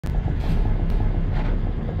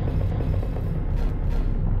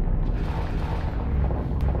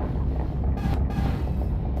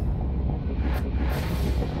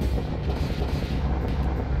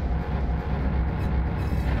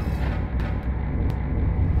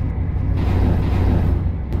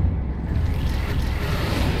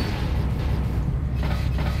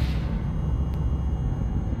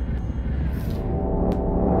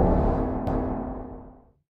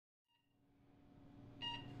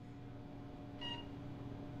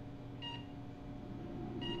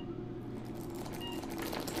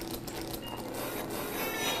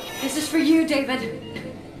This is for you, David.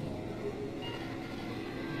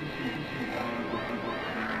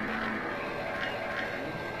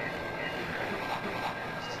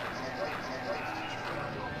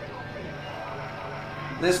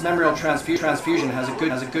 This memorial transfusion has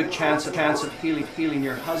a good chance of healing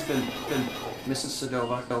your husband, Mrs.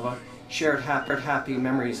 Sadova. Shared happy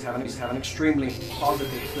memories have an extremely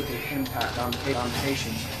positive impact on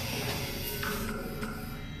patients.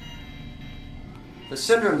 The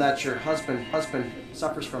syndrome that your husband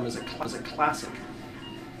suffers from is a classic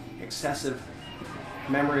excessive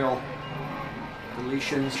memorial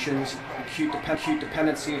deletions, acute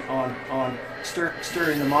dependency on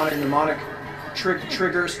stirring mnemonic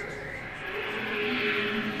triggers.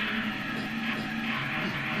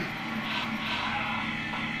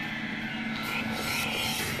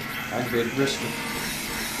 Aggravated risk of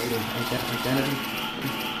identity.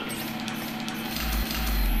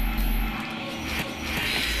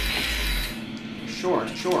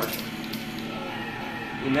 Short.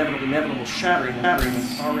 Inevitable shattering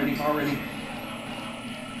is already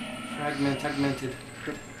fragmented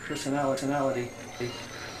personality.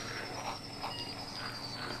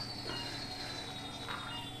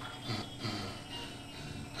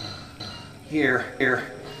 Here.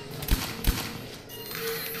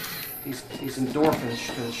 These endorphins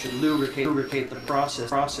should lubricate the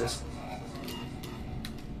process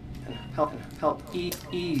and help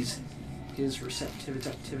ease his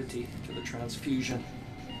receptivity to the transfusion.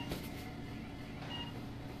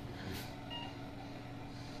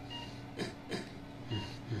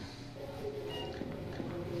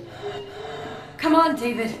 Come on,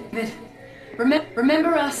 David.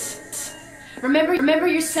 Remember us. Remember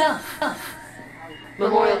yourself.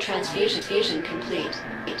 Memorial transfusion complete.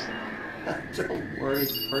 Don't worry.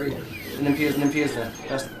 Nympia is the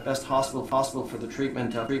best hospital possible for the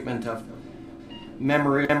treatment of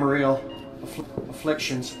memorial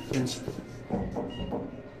afflictions.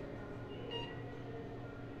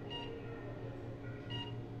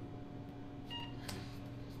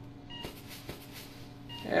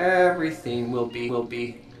 Everything will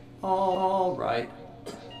be all right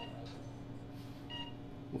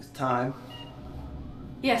with time.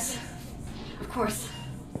 Yes, of course.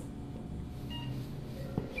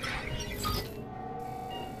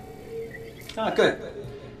 Good.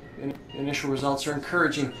 Initial results are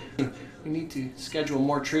encouraging. We need to schedule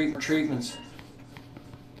more treatments.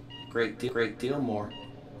 Great deal more.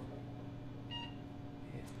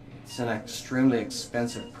 It's an extremely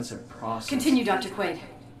expensive process. Continue, Dr. Quaid.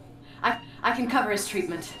 I can cover his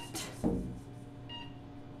treatment.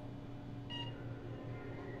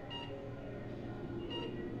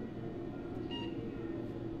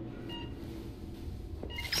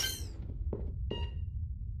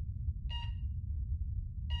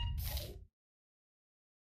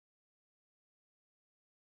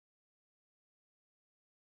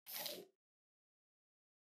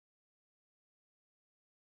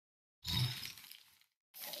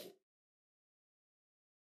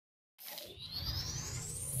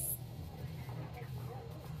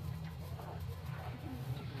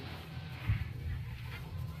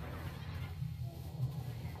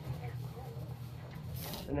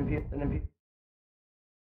 Nympia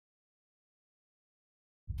is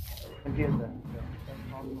the best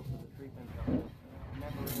hospital for the treatment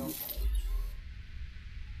of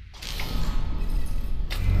memorial.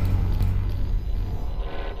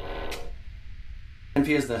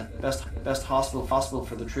 Nympia is the best hospital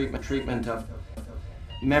for the treatment of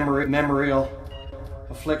memorial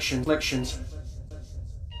afflictions.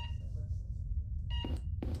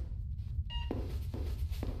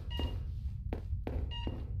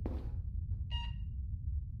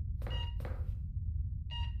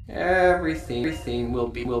 Everything will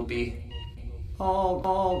be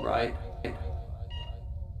all right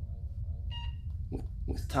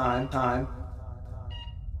with time.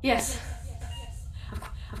 Yes,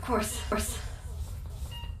 of course.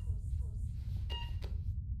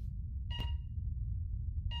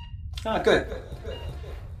 Good.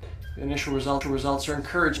 Initial results are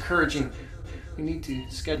encouraging. We need to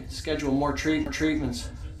schedule more treatments.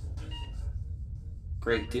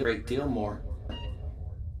 Great deal more.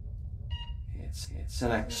 It's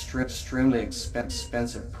an extremely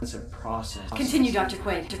expensive process. Continue, Dr.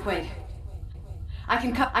 Quaid. I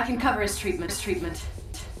can cover his treatment.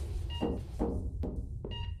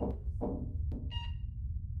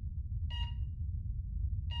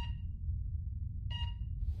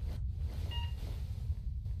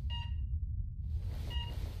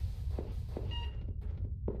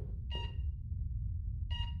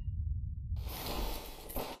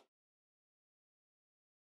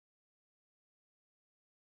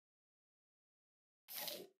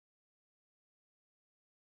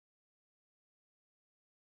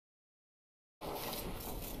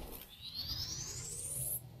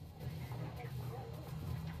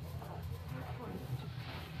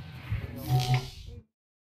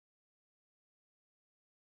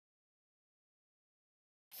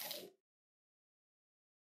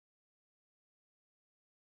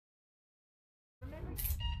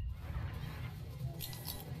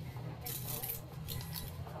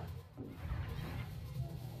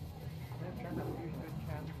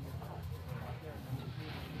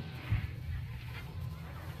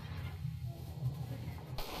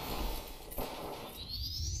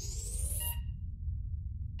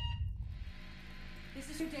 This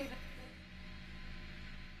is your David.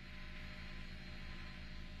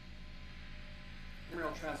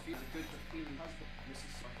 Memorial transfusion is good for healing husband.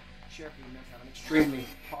 Mrs. Sherry may have an extremely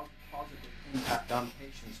positive impact on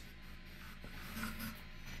patients.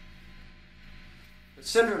 The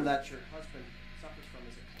syndrome that your husband suffers from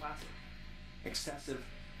is a classic excessive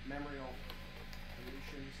memorial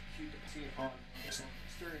illusions, acute dependency on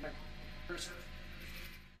external person.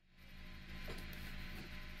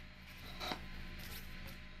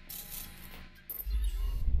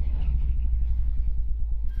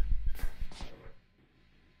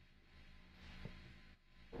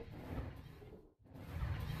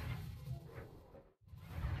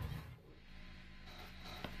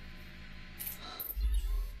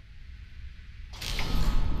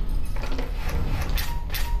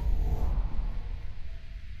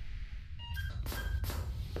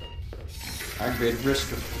 Aggravated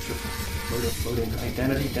risk of loading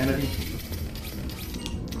identity.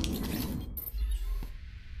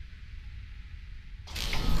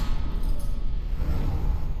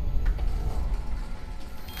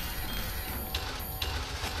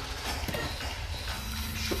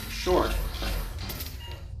 Short.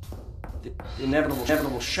 The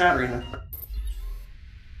inevitable shattering.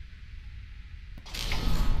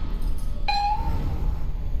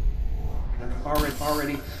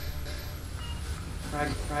 Already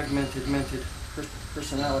fragmented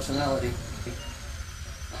personality.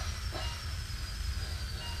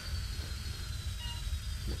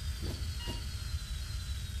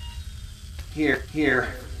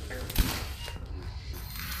 Here.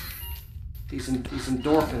 These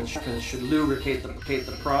endorphins should lubricate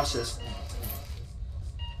the process.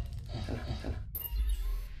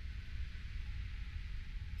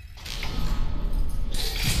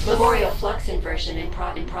 Memorial flux inversion in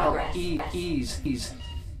progress. Ease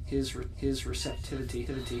his receptivity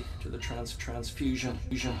to the transfusion.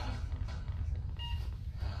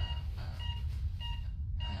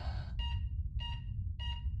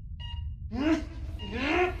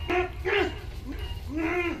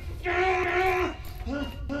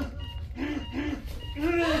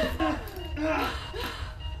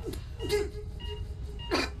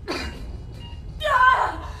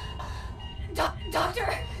 Doctor!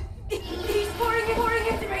 He's pouring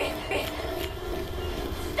into me!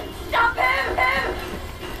 Stop him!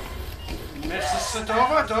 Mrs.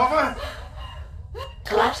 Sadova?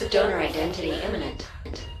 Collapse of donor identity imminent.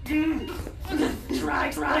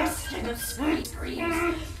 Dry skin of sweet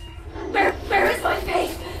dreams. Where is my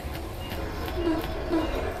face?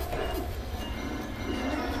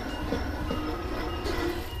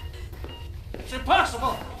 It's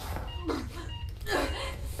impossible!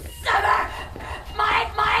 Sever my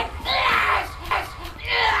flesh!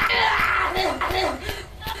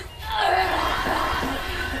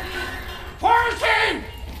 Quarantine!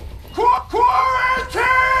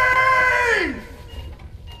 Quarantine!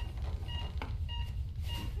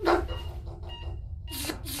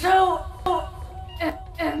 So,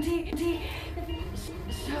 empty.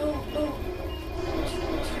 So,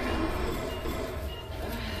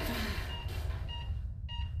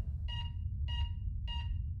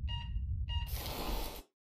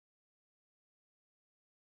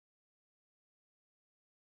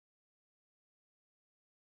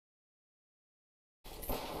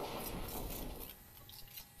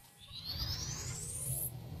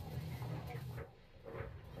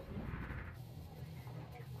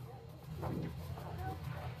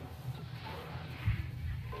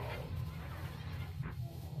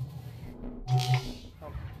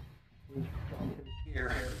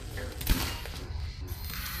 Here.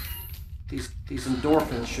 These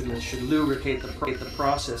endorphins should lubricate the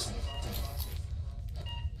process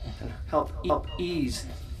and help ease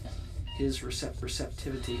his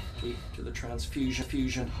receptivity to the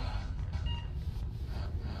transfusion.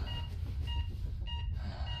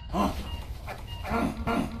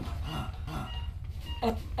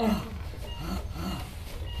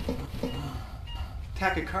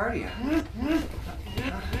 Tachycardia.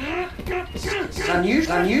 It's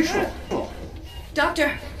unusual.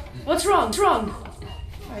 Doctor, what's wrong?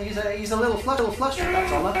 He's a little flustered.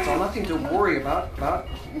 That's all. Nothing to worry about.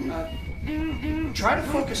 Try to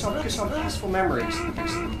focus on peaceful memories.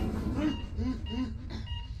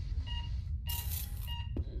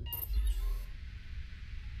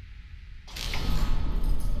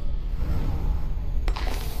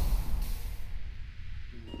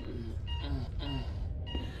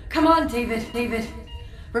 on, David. David.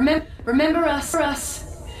 Remember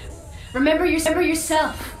us. Remember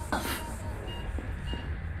yourself.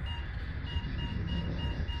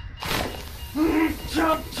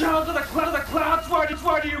 Jump to the clouds. Where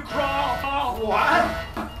do you crawl? Oh, what?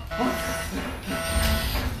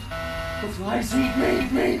 The flies eat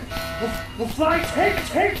me. The flies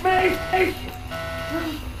take me.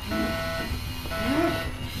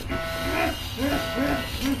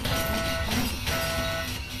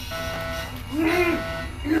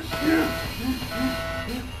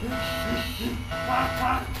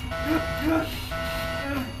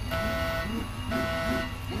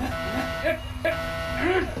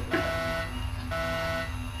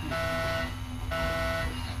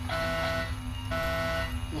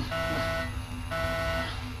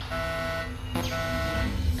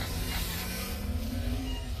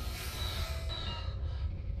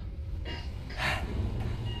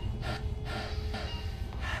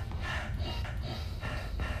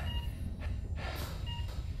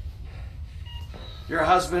 Your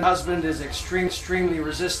husband is extremely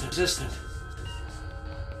resistant.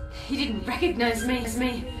 He didn't recognize me as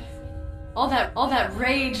me. All that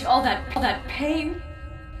rage, all that pain.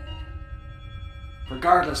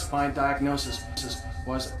 Regardless, my diagnosis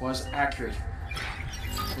was accurate.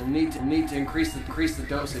 We'll need to increase the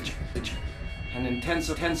dosage and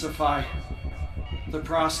intensify the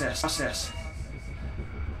process.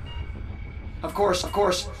 Of course,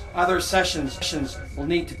 other sessions will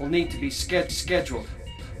need to be scheduled.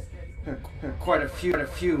 Quite a few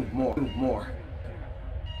more.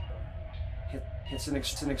 It's an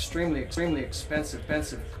extremely expensive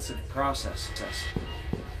process.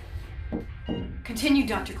 Continue,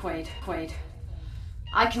 Dr. Quaid.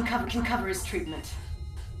 I can cover his treatment.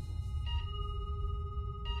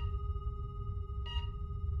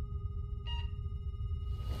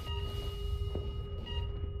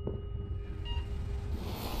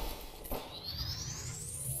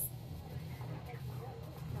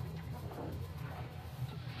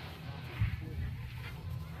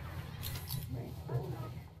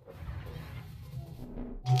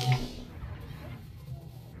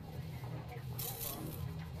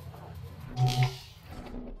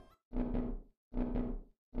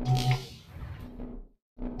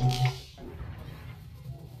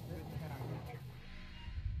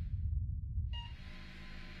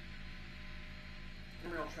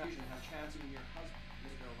 Transfusion has chancing your husband,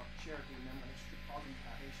 Mr. Cherokee member, causing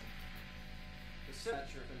patient. The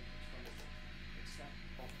signature from the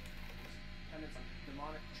acceptable dependence on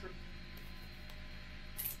demonic trick.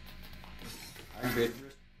 I'm good.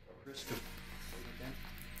 Risk of event.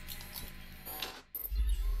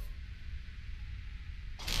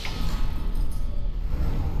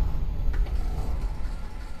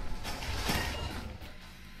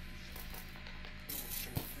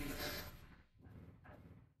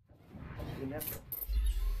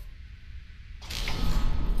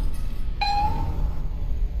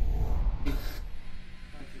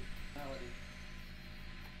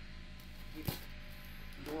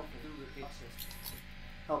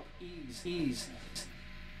 Help ease.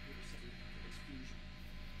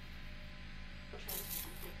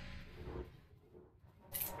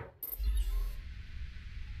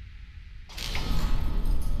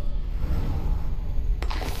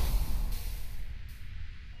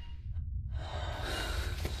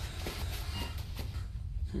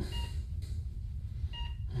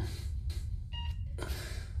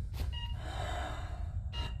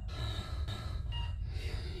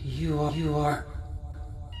 You are.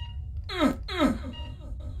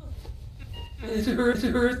 It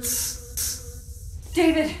hurts.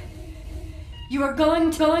 David, you are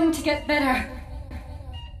going to get better.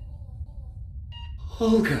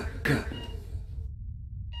 Olga.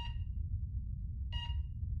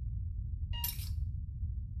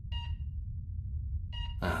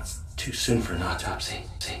 It's too soon for an autopsy.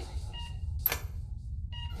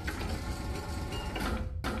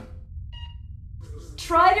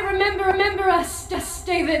 Try to remember us,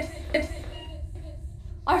 David.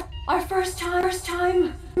 Our first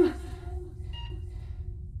time.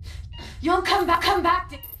 You'll come back.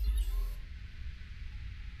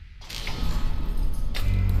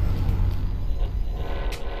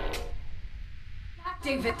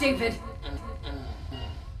 David.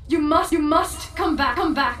 You must come back.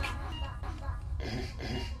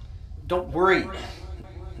 Don't worry.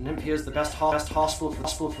 Olympia is the best hospital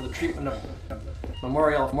for the treatment of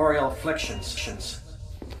memorial afflictions.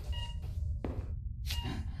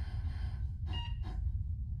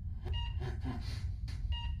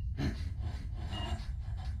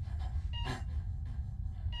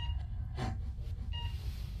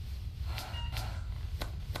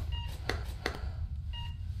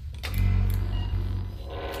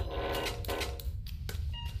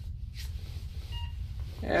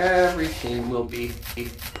 Everything will be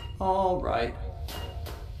all right.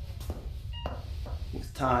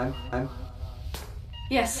 With time.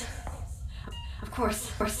 Yes. Of course.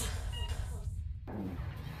 Of course.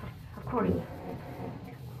 Of course.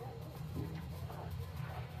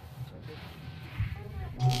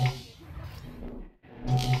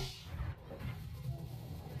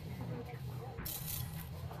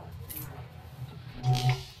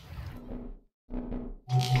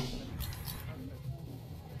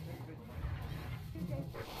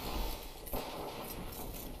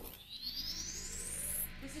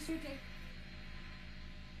 This is your day.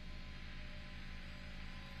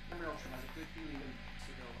 Emerald has a good feeling in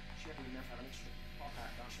Sedona. She had enough have an extra pop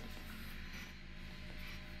back options.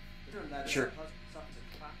 Sure. Something's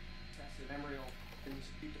a clap tested Emerald and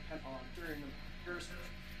you depend on during the first.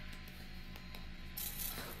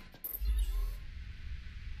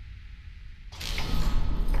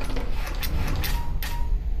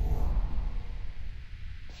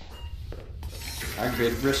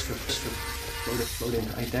 Aggravated risk of loading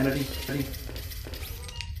identity.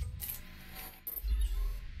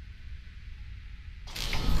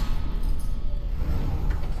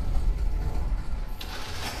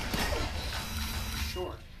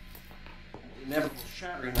 Short. The inevitable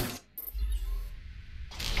shattering.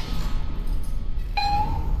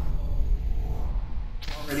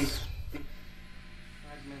 Already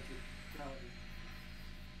fragmented reality.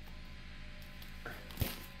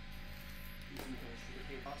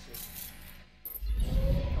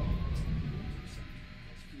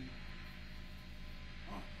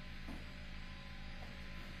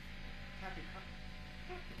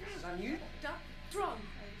 This is unusual. What's wrong?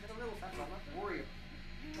 That's a little fast. I'm not to worry.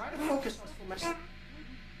 Try to focus on full message.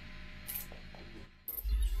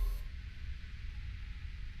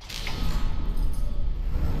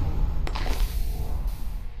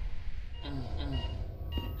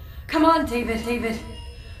 Come on, David. David.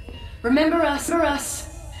 Remember us. Remember us.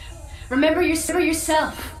 Remember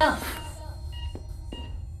yourself.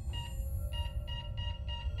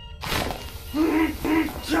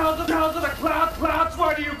 Down to the clouds,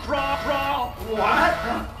 why do you crawl? What?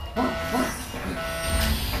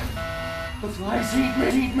 The flies eat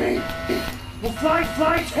me. The fly,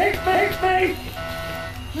 take me!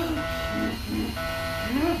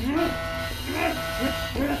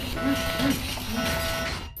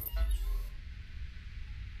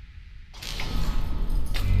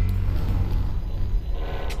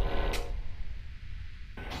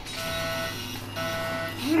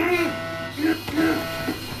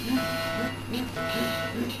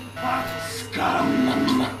 Scum!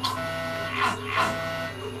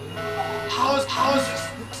 How is this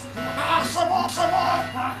possible?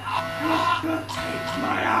 Take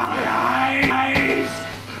my eyes!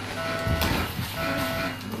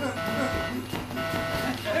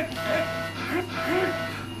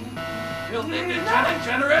 Filthy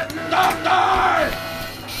degenerate!